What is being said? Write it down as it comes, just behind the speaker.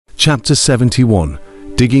Chapter 71.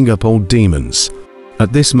 Digging Up Old Demons.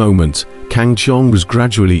 At this moment, Kang Chon was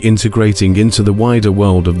gradually integrating into the wider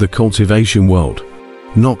world of the cultivation world.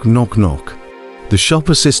 Knock, knock, knock. The shop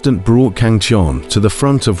assistant brought Kang Chon to the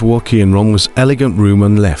front of Wuxia's elegant room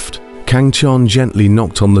and left. Kang Chon gently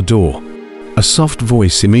knocked on the door. A soft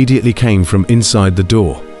voice immediately came from inside the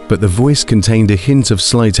door, but the voice contained a hint of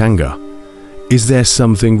slight anger. Is there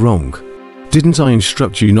something wrong? Didn't I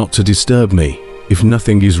instruct you not to disturb me, if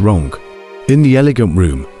nothing is wrong? In the elegant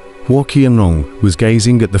room, Wuxia was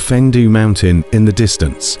gazing at the Fendu mountain in the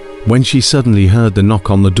distance. When she suddenly heard the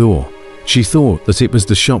knock on the door, she thought that it was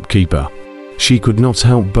the shopkeeper. She could not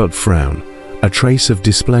help but frown. A trace of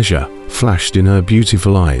displeasure flashed in her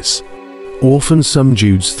beautiful eyes. Often some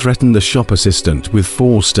Jews threatened the shop assistant with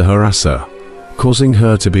force to harass her, causing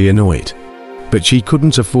her to be annoyed. But she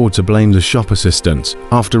couldn't afford to blame the shop assistant.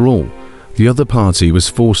 After all, the other party was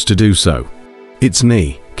forced to do so. It's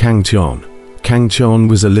me, Kang Chon. Kang Chon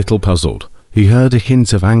was a little puzzled. He heard a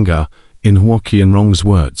hint of anger in Wuxia's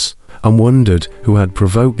words and wondered who had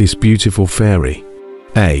provoked this beautiful fairy.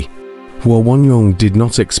 Wuxian did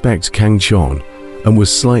not expect Kang Chon and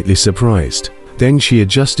was slightly surprised. Then she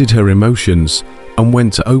adjusted her emotions and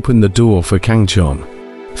went to open the door for Kang Chon.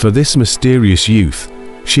 For this mysterious youth,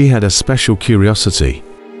 she had a special curiosity.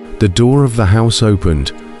 The door of the house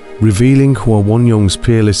opened, revealing Wuxian's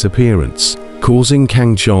peerless appearance, causing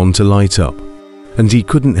Kang Chon to light up. And he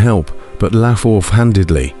couldn't help but laugh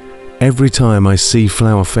offhandedly. Every time I see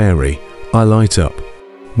Flower Fairy, I light up.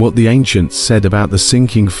 What the ancients said about the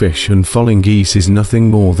sinking fish and falling geese is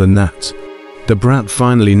nothing more than that. The brat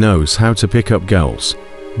finally knows how to pick up girls.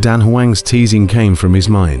 Dan Huang's teasing came from his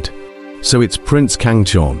mind. So it's Prince Kang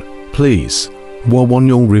Chon, please.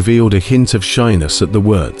 Wuxian revealed a hint of shyness at the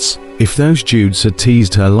words. If those Jews had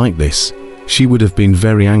teased her like this, she would have been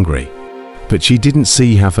very angry. But she didn't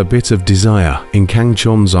see half a bit of desire in Kang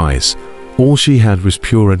Chon's eyes. All she had was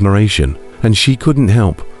pure admiration, and she couldn't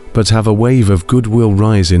help but have a wave of goodwill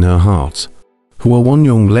rise in her heart.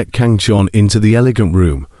 Wuxian let Kang Chon into the elegant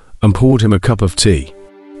room and poured him a cup of tea.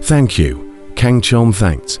 Thank you, Kang Chon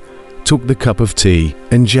thanked, took the cup of tea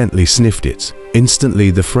and gently sniffed it.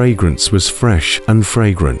 Instantly the fragrance was fresh and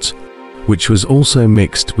fragrant, which was also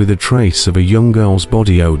mixed with a trace of a young girl's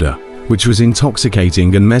body odor, which was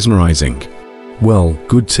intoxicating and mesmerizing. Well,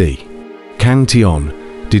 good tea. Kang Chon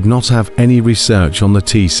did not have any research on the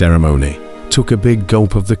tea ceremony, took a big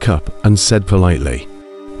gulp of the cup and said politely,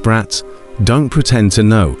 Brat, don't pretend to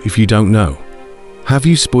know if you don't know. Have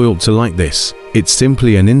you spoiled to like this? It's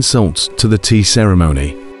simply an insult to the tea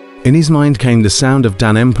ceremony. In his mind came the sound of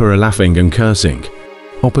Dan Emperor laughing and cursing.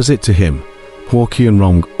 Opposite to him,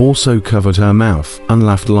 Wuxian also covered her mouth and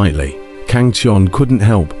laughed lightly. Kang Chon couldn't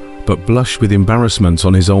help but blush with embarrassment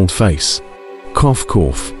on his old face. Cough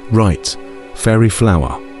cough, right, Fairy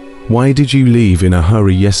Flower. Why did you leave in a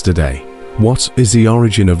hurry yesterday? What is the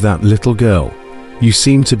origin of that little girl? You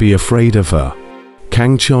seem to be afraid of her.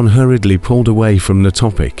 Kang Chon hurriedly pulled away from the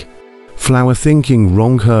topic. Flower thinking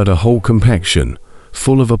wrong heard a whole complexion,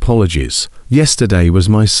 full of apologies. Yesterday was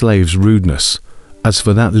my slave's rudeness. As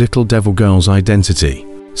for that little devil girl's identity,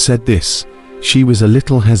 said this, she was a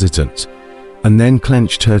little hesitant, and then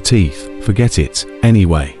clenched her teeth. Forget it,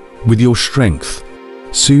 anyway. With your strength,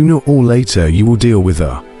 sooner or later you will deal with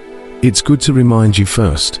her. It's good to remind you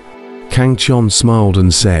first. Kang Chon smiled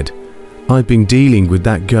and said, I've been dealing with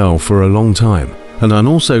that girl for a long time, and I'm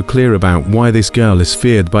also clear about why this girl is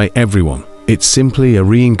feared by everyone. It's simply a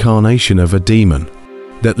reincarnation of a demon.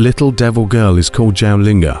 That little devil girl is called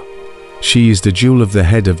Zhaolinga. She is the jewel of the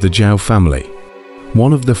head of the Zhao family,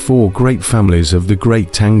 one of the 4 great families of the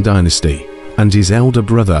great Tang dynasty, and his elder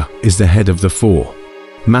brother is the head of the 4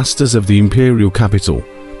 masters of the imperial capital,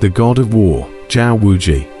 the god of war, Zhao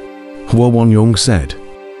Wuji. Wuxian said,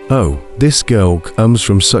 Oh, this girl comes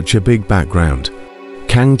from such a big background.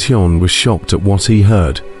 Kang Chon was shocked at what he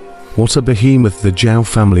heard. What a behemoth the Zhao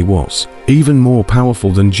family was, even more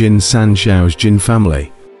powerful than Jin San Zhao's Jin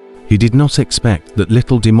family. He did not expect that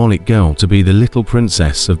little demonic girl to be the little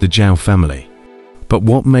princess of the Zhao family. But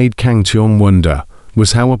what made Kang Chon wonder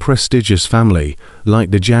was how a prestigious family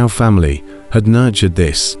like the Zhao family had nurtured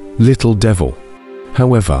this little devil.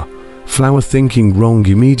 However, Flower thinking wrong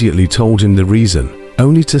immediately told him the reason,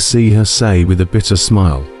 only to see her say with a bitter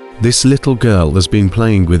smile, This little girl has been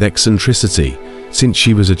playing with eccentricity since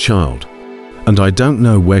she was a child, and I don't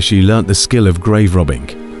know where she learnt the skill of grave robbing,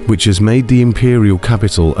 which has made the imperial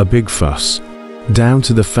capital a big fuss. Down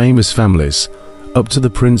to the famous families, up to the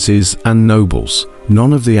princes and nobles,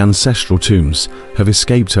 none of the ancestral tombs have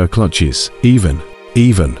escaped her clutches. Even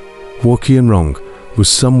Wuxian was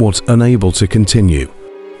somewhat unable to continue.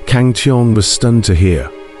 Kang Qian was stunned to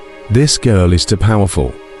hear. This girl is too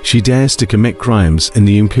powerful. She dares to commit crimes in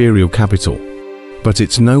the imperial capital. But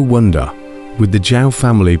it's no wonder, with the Zhao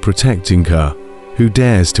family protecting her, who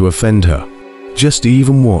dares to offend her. Just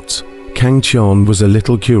even what? Kang Qian was a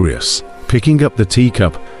little curious, picking up the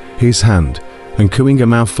teacup, his hand, and cooing a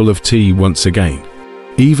mouthful of tea once again.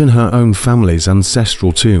 Even her own family's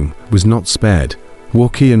ancestral tomb was not spared.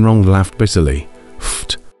 Wuxia laughed bitterly.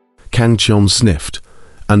 Pfft. Kang Qian sniffed,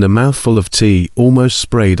 and a mouthful of tea almost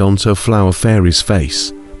sprayed onto a flower fairy's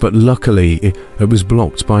face, but luckily it was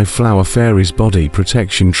blocked by flower fairy's body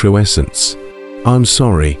protection true essence. I'm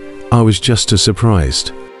sorry, I was just too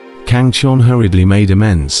surprised. Kang Qian hurriedly made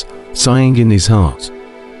amends, sighing in his heart.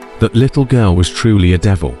 That little girl was truly a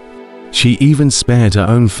devil. She even spared her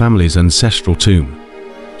own family's ancestral tomb.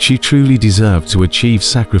 She truly deserved to achieve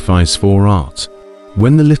sacrifice for art.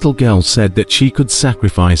 When the little girl said that she could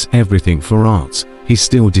sacrifice everything for art, he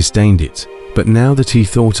still disdained it. But now that he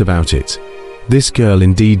thought about it, this girl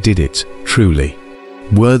indeed did it, truly.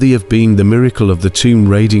 Worthy of being the miracle of the tomb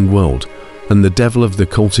raiding world and the devil of the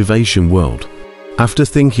cultivation world. After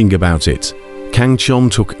thinking about it, Kang Qian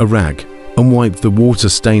took a rag and wiped the water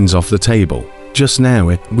stains off the table. Just now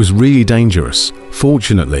it was really dangerous.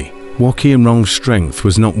 Fortunately, Wuxia's strength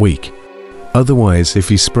was not weak. Otherwise, if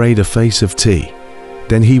he sprayed a face of tea,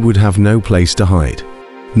 then he would have no place to hide.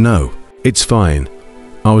 No, it's fine.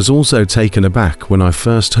 I was also taken aback when I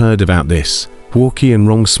first heard about this.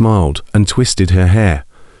 Wuxia smiled and twisted her hair,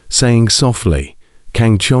 saying softly,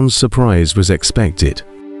 Kang Qian's surprise was expected.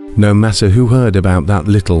 No matter who heard about that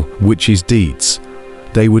little witch's deeds,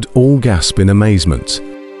 they would all gasp in amazement.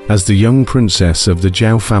 As the young princess of the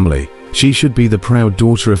Zhao family, she should be the proud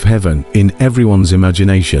daughter of heaven in everyone's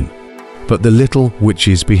imagination. But the little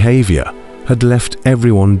witch's behavior had left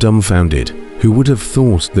everyone dumbfounded. Who would have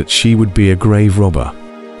thought that she would be a grave robber?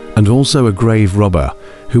 And also a grave robber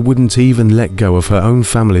who wouldn't even let go of her own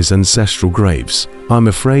family's ancestral graves. I'm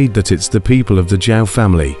afraid that it's the people of the Zhao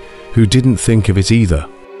family who didn't think of it either.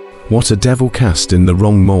 What a devil cast in the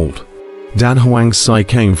wrong mold. Dan Huang's sigh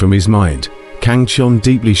came from his mind. Kang Qian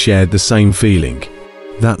deeply shared the same feeling.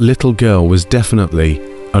 That little girl was definitely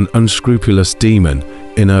an unscrupulous demon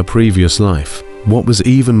in her previous life. What was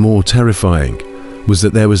even more terrifying was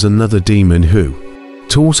that there was another demon who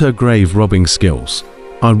taught her grave robbing skills.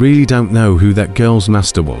 I really don't know who that girl's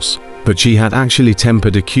master was, but she had actually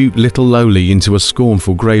tempered a cute little lowly into a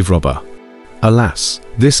scornful grave robber. Alas,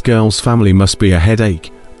 this girl's family must be a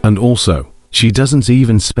headache, and also, she doesn't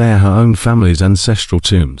even spare her own family's ancestral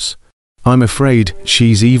tombs. I'm afraid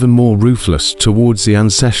she's even more ruthless towards the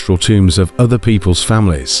ancestral tombs of other people's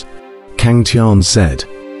families. Kang Qian said,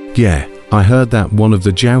 Yeah, I heard that one of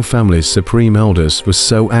the Zhao family's supreme elders was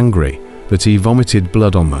so angry that he vomited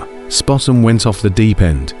blood on the spot and went off the deep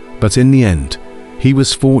end, but in the end, he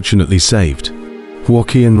was fortunately saved.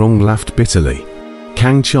 Wuxia laughed bitterly.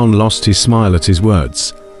 Kang Qian lost his smile at his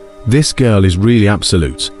words. This girl is really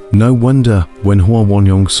absolute. No wonder when Hua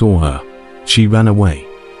Wanyong saw her, she ran away.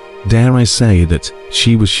 Dare I say that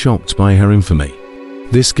she was shocked by her infamy.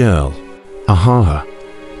 This girl, ahaha.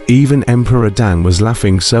 Even Emperor Dan was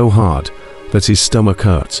laughing so hard that his stomach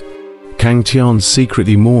hurt. Kang Qian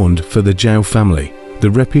secretly mourned for the Zhao family.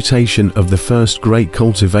 The reputation of the first great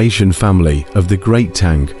cultivation family of the Great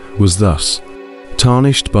Tang was thus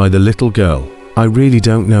tarnished by the little girl. I really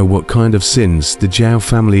don't know what kind of sins the Zhao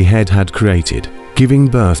family head had created, giving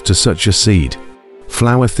birth to such a seed.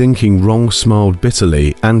 Flower thinking wrong smiled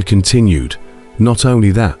bitterly and continued, not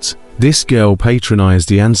only that, this girl patronized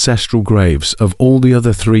the ancestral graves of all the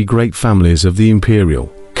other three great families of the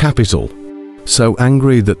imperial capital. So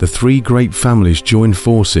angry that the three great families joined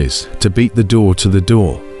forces to beat the door to the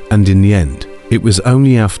door, and in the end, it was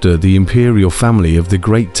only after the imperial family of the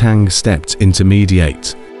Great Tang stepped in to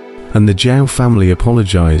mediate, and the Zhao family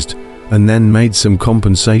apologized and then made some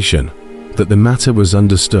compensation, that the matter was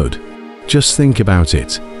understood. Just think about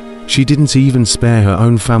it. She didn't even spare her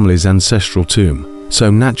own family's ancestral tomb, so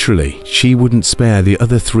naturally she wouldn't spare the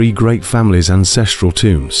other three great families' ancestral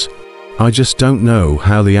tombs. I just don't know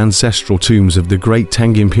how the ancestral tombs of the Great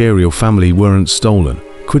Tang imperial family weren't stolen.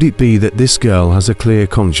 Could it be that this girl has a clear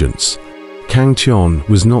conscience? Kang Qian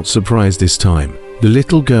was not surprised this time. The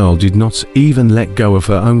little girl did not even let go of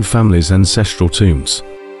her own family's ancestral tombs,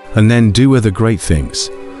 and then do other great things.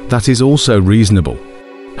 That is also reasonable.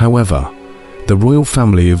 However, the royal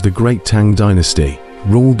family of the Great Tang dynasty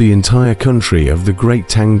ruled the entire country of the Great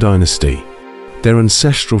Tang dynasty. Their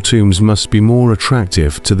ancestral tombs must be more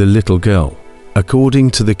attractive to the little girl. According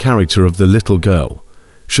to the character of the little girl,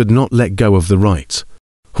 should not let go of the right.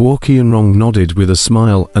 Wuxia nodded with a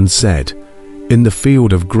smile and said, In the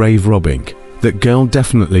field of grave robbing, that girl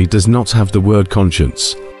definitely does not have the word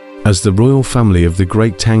conscience. As the royal family of the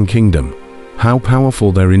Great Tang Kingdom, how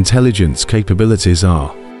powerful their intelligence capabilities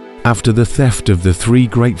are. After the theft of the three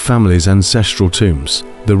great families' ancestral tombs,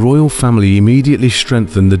 the royal family immediately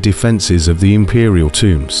strengthened the defenses of the imperial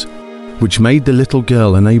tombs, which made the little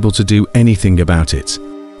girl unable to do anything about it.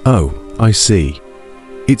 Oh, I see.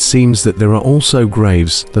 It seems that there are also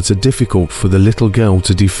graves that are difficult for the little girl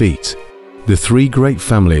to defeat. The three great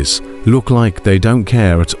families look like they don't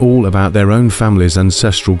care at all about their own family's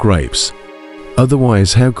ancestral graves.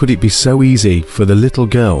 Otherwise, how could it be so easy for the little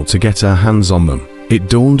girl to get her hands on them? It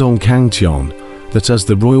dawned on Kang Tian that as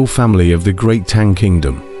the royal family of the Great Tang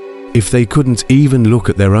Kingdom, if they couldn't even look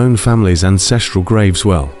at their own family's ancestral graves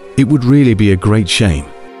well, it would really be a great shame.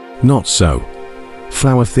 Not so.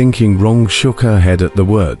 Flower, thinking wrong, shook her head at the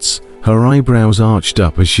words. Her eyebrows arched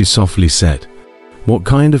up as she softly said, "What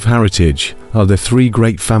kind of heritage are the three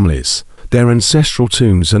great families? Their ancestral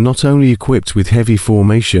tombs are not only equipped with heavy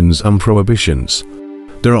formations and prohibitions,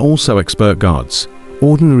 there are also expert guards.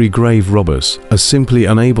 Ordinary grave robbers are simply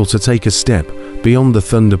unable to take a step beyond the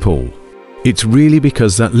thunder pool. It's really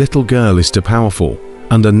because that little girl is too powerful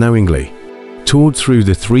and unknowingly toured through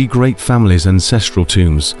the three great families' ancestral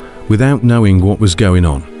tombs without knowing what was going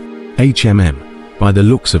on. By the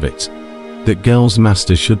looks of it, that girl's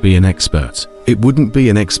master should be an expert. It wouldn't be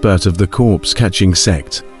an expert of the corpse-catching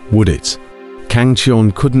sect, would it?" Kang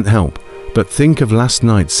Tian couldn't help but think of last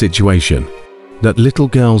night's situation. That little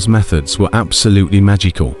girl's methods were absolutely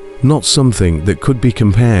magical, not something that could be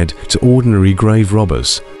compared to ordinary grave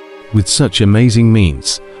robbers. With such amazing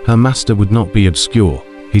means, her master would not be obscure.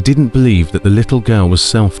 He didn't believe that the little girl was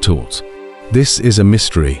self-taught. This is a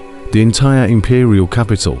mystery. The entire imperial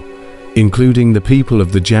capital, including the people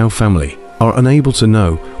of the Zhao family, are unable to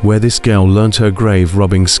know where this girl learnt her grave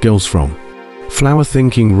robbing skills from. Flower,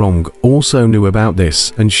 thinking wrong, also knew about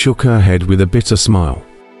this and shook her head with a bitter smile.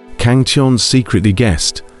 Kang Tian secretly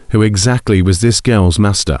guessed who exactly was this girl's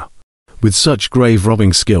master. With such grave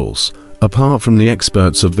robbing skills, apart from the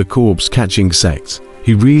experts of the corpse-catching sect,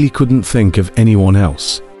 he really couldn't think of anyone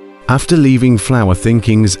else. After leaving Flower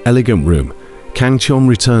Thinking's elegant room, Kang Tian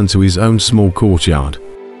returned to his own small courtyard.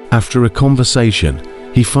 After a conversation,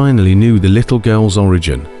 he finally knew the little girl's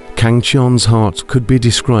origin. Kang Tian's heart could be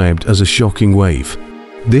described as a shocking wave.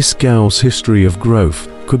 This girl's history of growth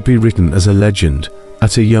could be written as a legend.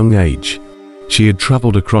 At a young age, she had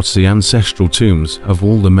traveled across the ancestral tombs of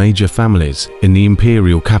all the major families in the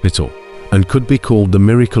imperial capital, and could be called the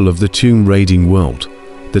miracle of the tomb-raiding world,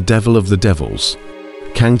 the devil of the devils.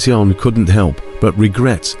 Kang Tian couldn't help but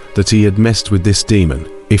regret that he had messed with this demon.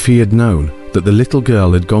 If he had known that the little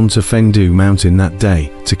girl had gone to Fengdu Mountain that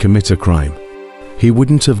day to commit a crime, he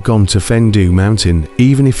wouldn't have gone to Fengdu Mountain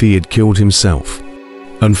even if he had killed himself.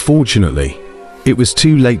 Unfortunately, it was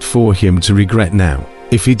too late for him to regret now.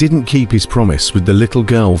 If he didn't keep his promise with the little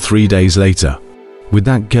girl 3 days later, with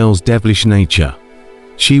that girl's devilish nature,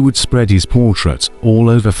 she would spread his portrait all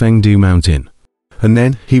over Fengdu Mountain, and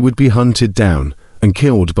then he would be hunted down and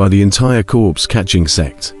killed by the entire corpse-catching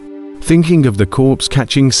sect. Thinking of the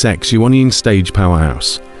corpse-catching sect's Yuanying stage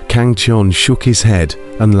powerhouse, Kang Tian shook his head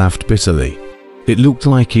and laughed bitterly. It looked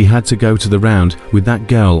like he had to go to the round with that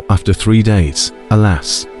girl after 3 days.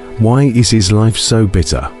 Alas, why is his life so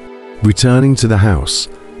bitter? Returning to the house,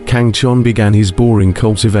 Kang Tian began his boring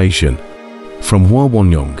cultivation. From Hua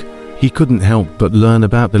Wanyong, he couldn't help but learn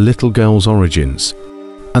about the little girl's origins,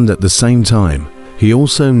 and at the same time, he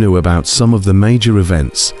also knew about some of the major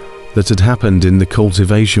events that had happened in the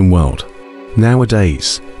cultivation world.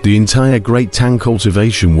 Nowadays, the entire Great Tang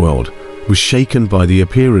cultivation world was shaken by the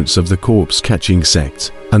appearance of the corpse-catching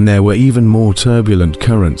sect, and there were even more turbulent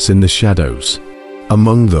currents in the shadows.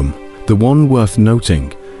 Among them, the one worth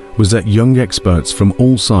noting was that young experts from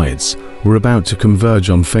all sides were about to converge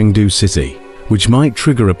on Fengdu City, which might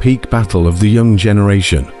trigger a peak battle of the young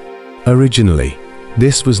generation. Originally,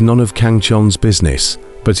 this was none of Kang Tian's business,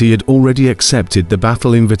 but he had already accepted the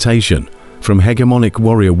battle invitation from hegemonic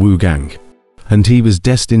warrior Wu Gang, and he was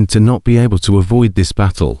destined to not be able to avoid this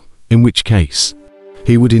battle, in which case,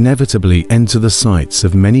 he would inevitably enter the sights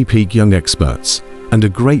of many peak young experts, and a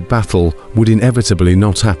great battle would inevitably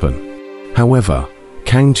not happen. However,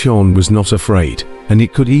 Kang Tian was not afraid, and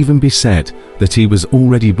it could even be said that he was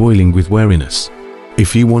already boiling with wariness.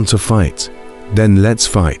 If you want to fight, then let's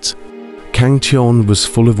fight. Kang Tian was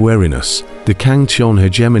full of wariness. The Kang Tian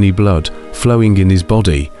hegemony blood flowing in his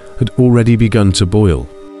body had already begun to boil.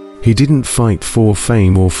 He didn't fight for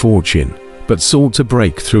fame or fortune, but sought to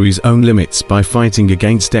break through his own limits by fighting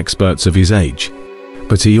against experts of his age.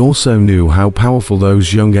 But he also knew how powerful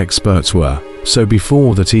those young experts were, So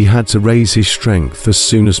before that he had to raise his strength as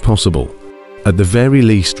soon as possible. At the very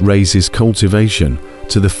least raise his cultivation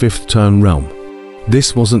to the 5th turn realm.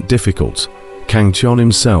 This wasn't difficult. Kang Chon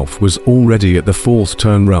himself was already at the 4th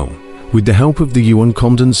turn realm. With the help of the yuan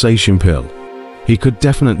condensation pill, he could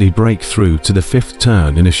definitely break through to the 5th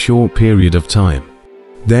turn in a short period of time.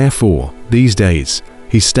 Therefore, these days,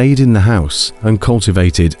 he stayed in the house and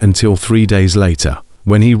cultivated until 3 days later,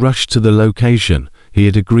 when he rushed to the location he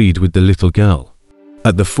had agreed with the little girl.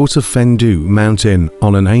 At the foot of Fendu Mountain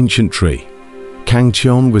on an ancient tree, Kang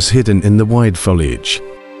Chon was hidden in the wide foliage,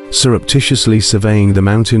 surreptitiously surveying the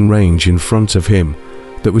mountain range in front of him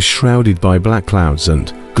that was shrouded by black clouds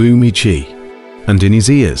and gloomy chi. And in his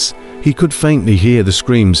ears, he could faintly hear the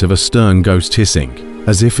screams of a stern ghost hissing,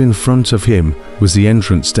 as if in front of him was the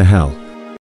entrance to hell.